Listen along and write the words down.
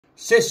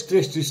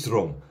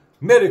Strum.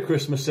 Merry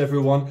Christmas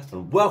everyone,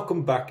 and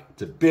welcome back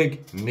to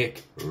Big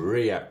Nick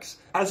Reacts.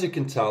 As you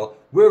can tell,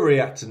 we're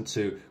reacting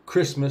to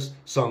Christmas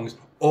songs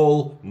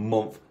all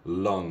month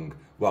long.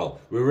 Well,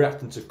 we're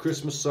reacting to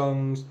Christmas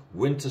songs,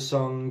 winter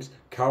songs,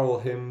 carol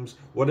hymns,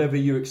 whatever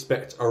you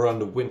expect around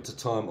the winter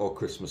time or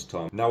Christmas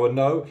time. Now I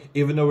know,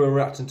 even though we're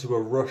reacting to a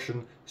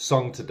Russian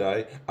song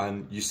today,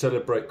 and you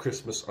celebrate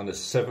Christmas on the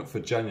 7th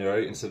of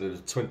January instead of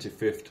the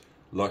 25th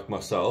like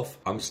myself,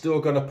 I'm still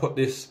going to put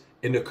this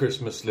in the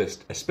Christmas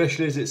list,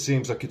 especially as it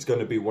seems like it's going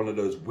to be one of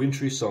those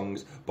wintry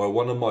songs by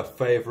one of my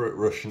favourite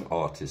Russian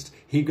artists.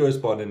 He goes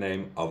by the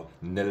name of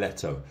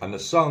NILETTO, and the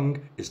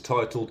song is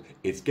titled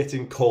It's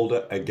Getting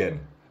Colder Again.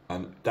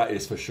 And that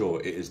is for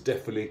sure, it is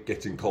definitely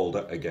getting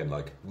colder again.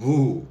 Like,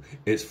 woo,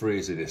 it's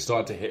freezing. It's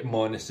starting to hit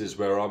minuses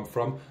where I'm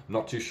from.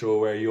 Not too sure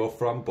where you're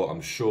from, but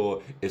I'm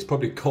sure it's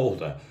probably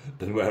colder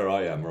than where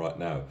I am right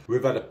now.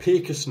 We've had a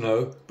peak of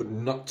snow, but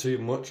not too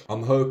much.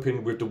 I'm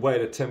hoping with the way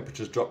the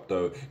temperatures drop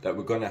though, that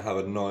we're gonna have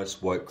a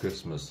nice white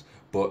Christmas.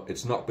 But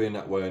it's not been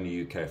that way in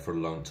the UK for a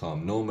long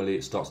time. Normally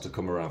it starts to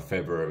come around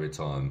February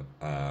time,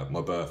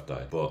 my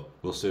birthday. But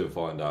we'll soon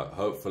find out.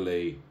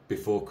 Hopefully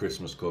before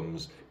Christmas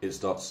comes, it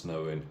starts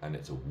snowing and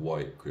it's a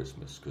white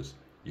Christmas, because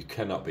you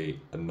cannot be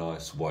a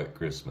nice white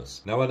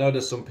Christmas. Now I know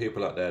there's some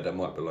people out there that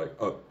might be like,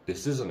 oh,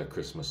 this isn't a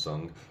Christmas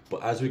song.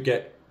 But as we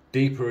get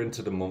deeper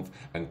into the month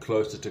and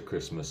closer to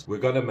Christmas, we're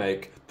gonna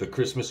make the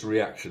Christmas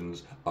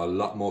reactions a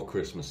lot more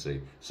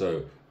Christmassy.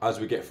 So as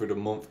we get through the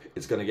month,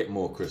 it's gonna get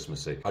more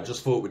Christmassy. I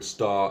just thought we'd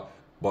start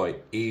by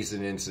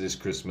easing into this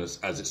Christmas,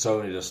 as it's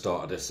only the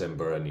start of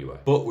December anyway.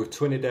 But with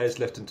 20 days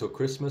left until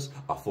Christmas,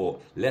 I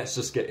thought, let's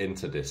just get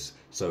into this.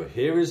 So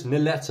here is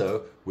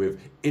NILETTO with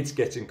It's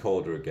Getting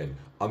Colder Again.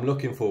 I'm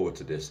looking forward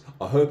to this.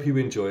 I hope you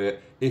enjoy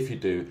it. If you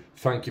do,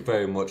 thank you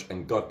very much,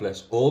 and God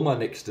bless all my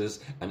Nicksters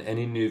and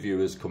any new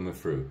viewers coming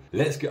through.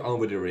 Let's get on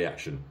with the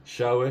reaction,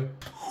 shall we?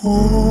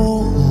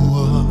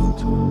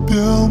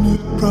 Пел мне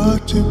про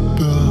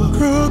тебя,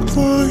 как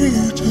твои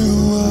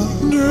дела,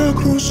 не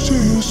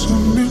грусти за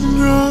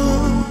меня,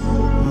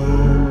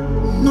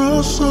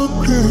 нас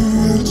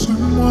согреет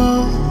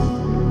зима,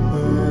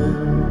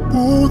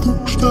 буду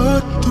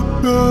ждать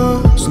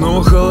тебя.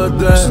 Снова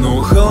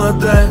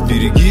холодает,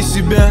 береги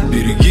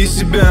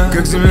себя,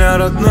 как земля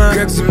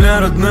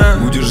родная,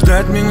 будешь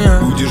ждать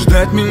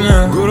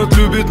меня, город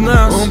любит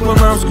нас, он по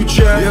нам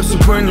скучает, я все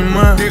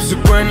понимаю, ты все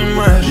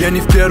понимаешь, я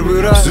не в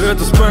первый раз все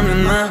это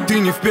вспоминаю, ты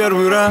не в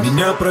первый раз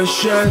меня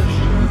прощай.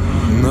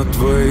 На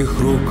твоих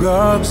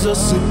руках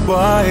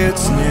засыпает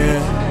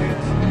снег,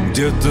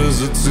 где-то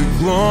за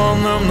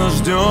циклоном нас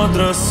ждет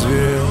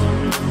рассвет,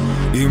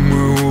 и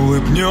мы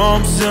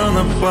улыбнемся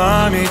на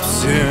память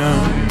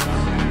всем.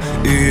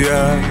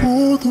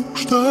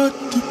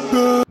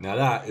 Now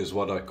that is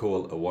what I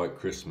call a white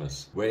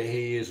Christmas. Where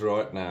he is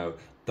right now,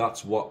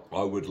 that's what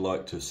I would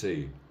like to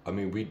see. I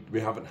mean,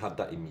 we haven't had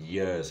that in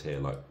years here,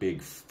 like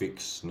big thick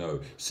snow,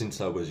 since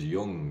I was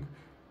young.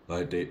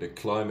 Like the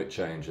climate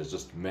change has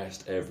just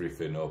messed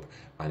everything up,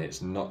 and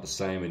it's not the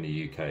same in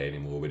the UK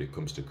anymore when it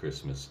comes to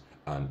Christmas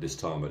and this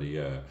time of the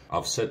year.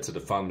 I've said to the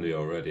family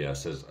already, I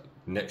says,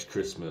 next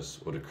Christmas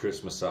or the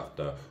Christmas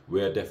after,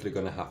 we're definitely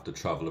going to have to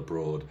travel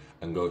abroad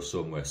and go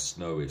somewhere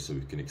snowy so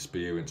we can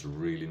experience a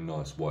really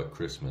nice white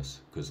Christmas,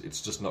 because it's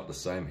just not the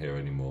same here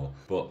anymore.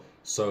 But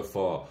so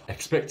far,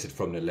 expected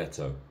from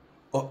NILETTO,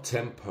 up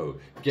tempo,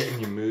 getting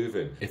you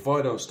moving. If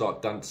I don't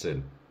start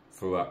dancing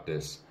throughout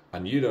this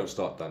and you don't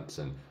start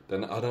dancing,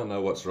 then I don't know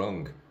what's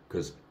wrong,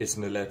 because it's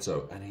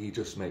NILETTO and he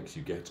just makes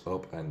you get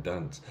up and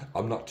dance.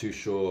 I'm not too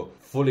sure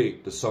fully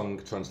the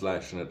song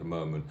translation at the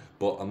moment,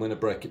 but I'm going to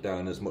break it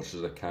down as much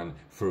as I can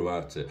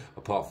throughout it.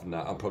 Apart from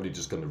that, I'm probably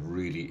just going to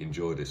really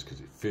enjoy this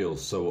because it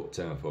feels so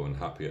up-tempo and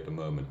happy at the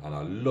moment. And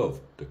I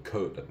love the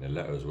coat that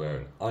NILETTO is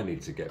wearing. I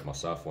need to get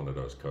myself one of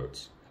those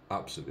coats.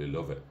 Absolutely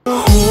love it.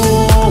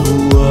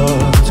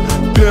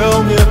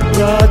 Пел мне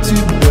про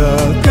тебя,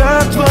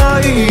 как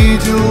твои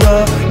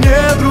дела,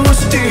 не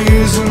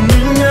грусти за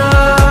меня,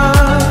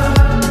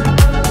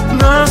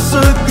 нас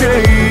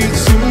согреет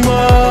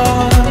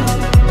зима,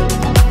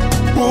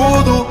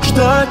 буду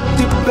ждать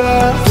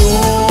тебя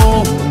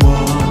дома,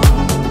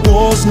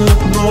 поздно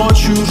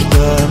ночью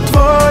ждать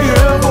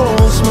твоего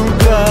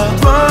звонка,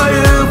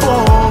 твоего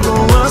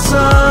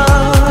голоса,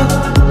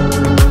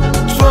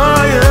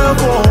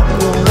 твоего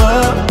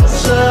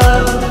голоса,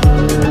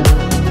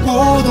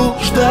 буду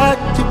ждать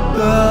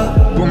тебя.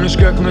 Помнишь,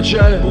 как в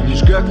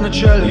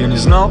начале, я не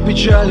знал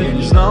печали,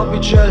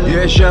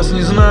 я сейчас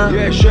не знаю,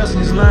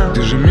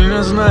 ты же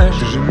меня знаешь,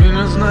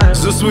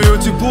 за свое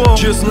тепло,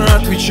 честно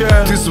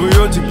отвечаю, ты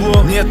свое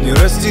тепло, нет, не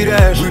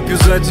растеряешь, выпью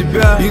за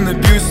тебя и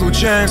напьюсь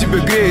случайно, тебя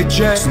греет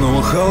чай.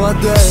 Снова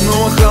холодает,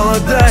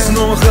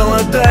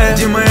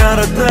 где моя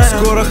родная,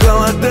 скоро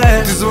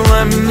холодает, ты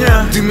звала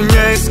меня, ты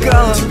меня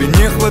искала, тебе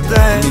не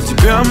хватает, мне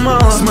тебя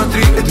мало,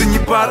 смотри, это не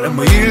пара,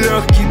 мои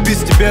легкие,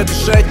 без тебя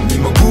дышать не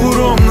могу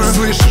ровно,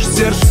 слышишь,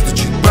 сердце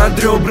стучит под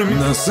ребрами,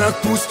 нас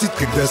отпустит,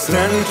 когда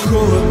станет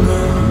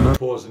холодно.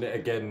 Pausing it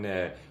again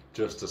there,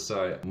 just to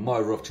say my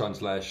rough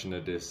translation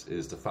of this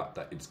is the fact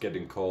that it's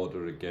getting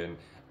colder again,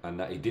 and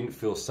that he didn't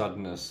feel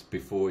sadness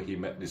before he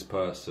met this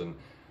person,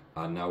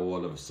 and now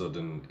all of a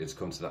sudden it's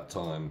come to that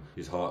time,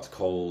 his heart's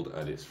cold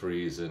and it's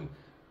freezing.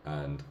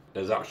 And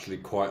there's actually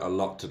quite a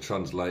lot to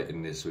translate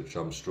in this, which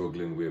I'm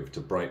struggling with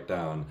to break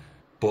down,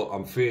 but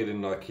I'm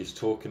feeling like he's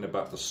talking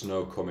about the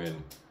snow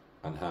coming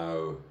and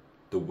how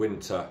the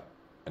winter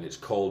and its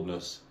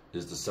coldness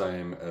is the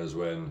same as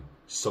when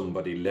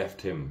somebody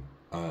left him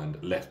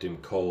and left him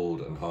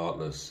cold and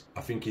heartless.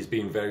 I think he's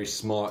being very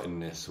smart in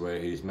this, where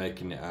he's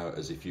making it out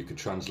as if you could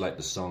translate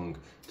the song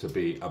to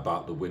be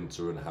about the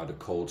winter and how the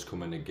cold's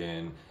coming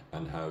again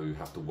and how you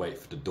have to wait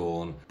for the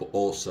dawn. But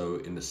also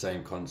in the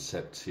same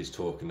concept, he's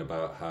talking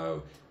about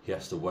how he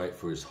has to wait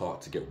for his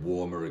heart to get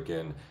warmer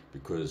again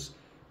because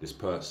this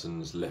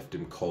person's left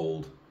him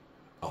cold.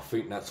 I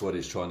think that's what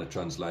he's trying to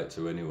translate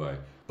to anyway.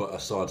 But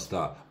aside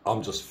that,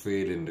 I'm just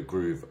feeling the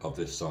groove of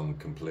this song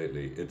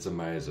completely. It's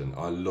amazing.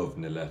 I love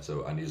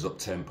NILETTO and his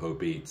up-tempo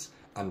beats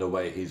and the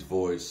way his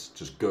voice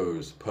just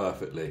goes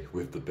perfectly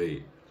with the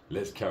beat.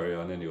 Let's carry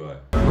on anyway.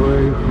 В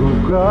твоих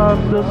руках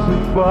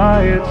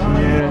засыпает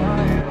снег,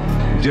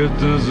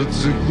 где-то за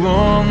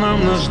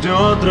циклоном нас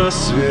ждет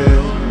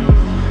рассвет,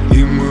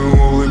 и мы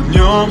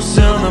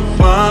улыбнемся на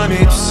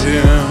память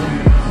всем.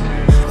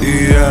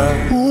 И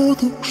я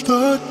буду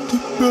ждать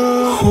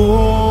тебя.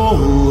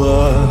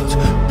 Холод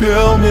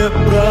пел мне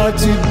про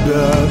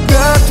тебя.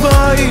 Как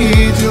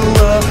твои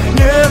дела?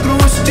 Не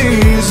грусти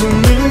за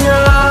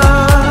меня,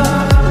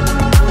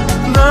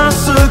 нас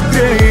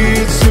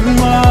согреет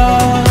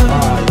зима.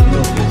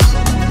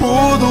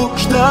 Буду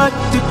ждать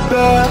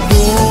тебя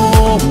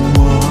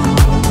дома,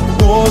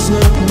 поздно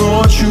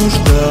ночью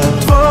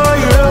ждать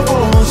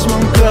твоего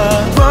звонка,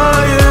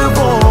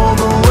 твоего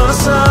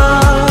голоса,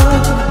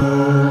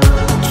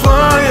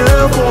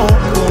 твоего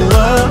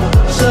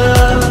голоса.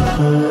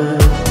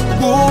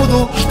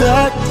 Буду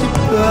ждать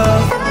тебя.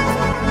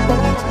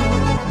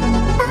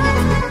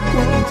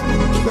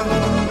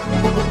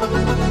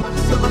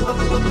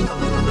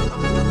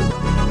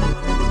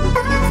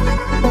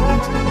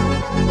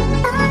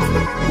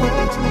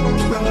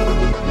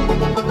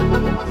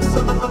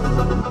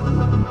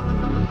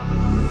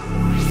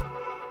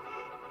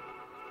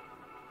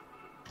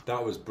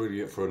 That was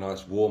brilliant for a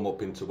nice warm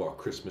up into our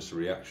Christmas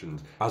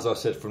reactions. As I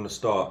said from the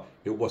start,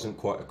 it wasn't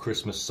quite a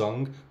Christmas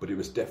song, but it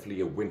was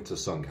definitely a winter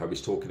song. How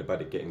he's talking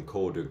about it getting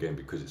colder again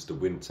because it's the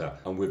winter.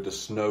 And with the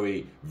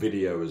snowy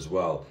video as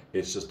well,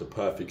 it's just the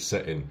perfect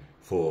setting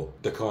for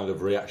the kind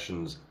of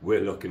reactions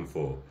we're looking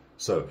for.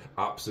 So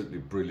absolutely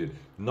brilliant.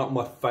 Not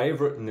my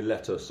favourite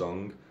NILETTO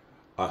song.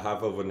 I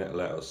have other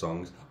NILETTO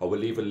songs. I will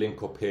leave a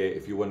link up here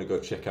if you want to go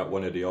check out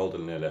one of the older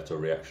NILETTO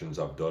reactions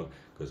I've done,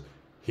 because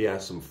he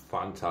has some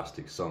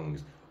fantastic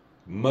songs.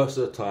 Most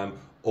of the time,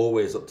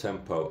 always up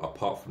tempo,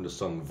 apart from the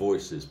song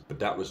Voices, but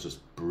that was just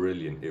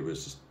brilliant. It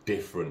was just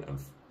different and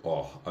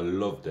oh, I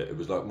loved it. It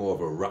was like more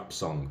of a rap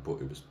song, but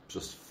it was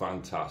just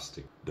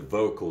fantastic. The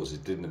vocals he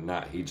did in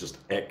that, he just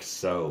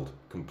excelled,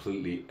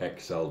 completely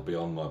excelled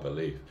beyond my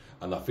belief.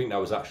 And I think that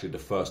was actually the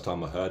first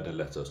time I heard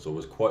NILETTO, so I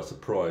was quite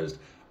surprised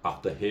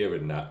after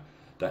hearing that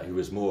he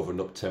was more of an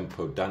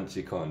up-tempo,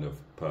 dancey kind of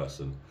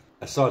person.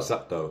 Aside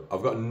that though,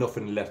 I've got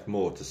nothing left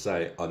more to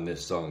say on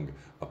this song,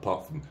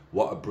 apart from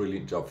what a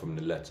brilliant job from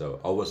NILETTO.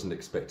 I wasn't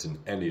expecting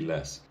any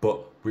less, but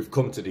we've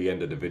come to the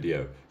end of the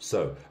video.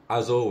 So,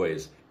 as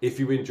always, if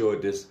you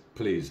enjoyed this,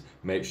 please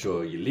make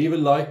sure you leave a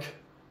like,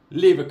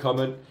 leave a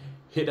comment,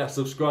 hit that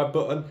subscribe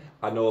button,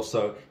 and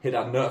also hit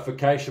that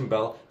notification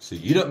bell so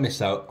you don't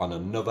miss out on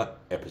another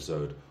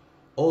episode.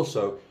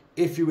 Also,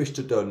 if you wish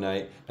to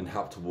donate and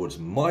help towards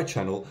my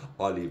channel,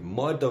 I'll leave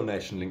my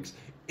donation links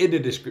in the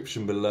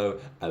description below,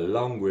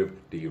 along with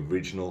the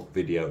original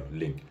video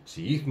link,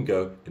 so you can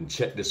go and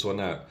check this one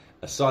out.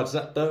 Aside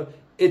that though,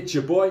 it's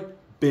your boy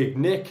Big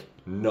Nick.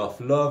 Enough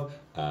love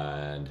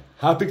and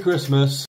happy Christmas.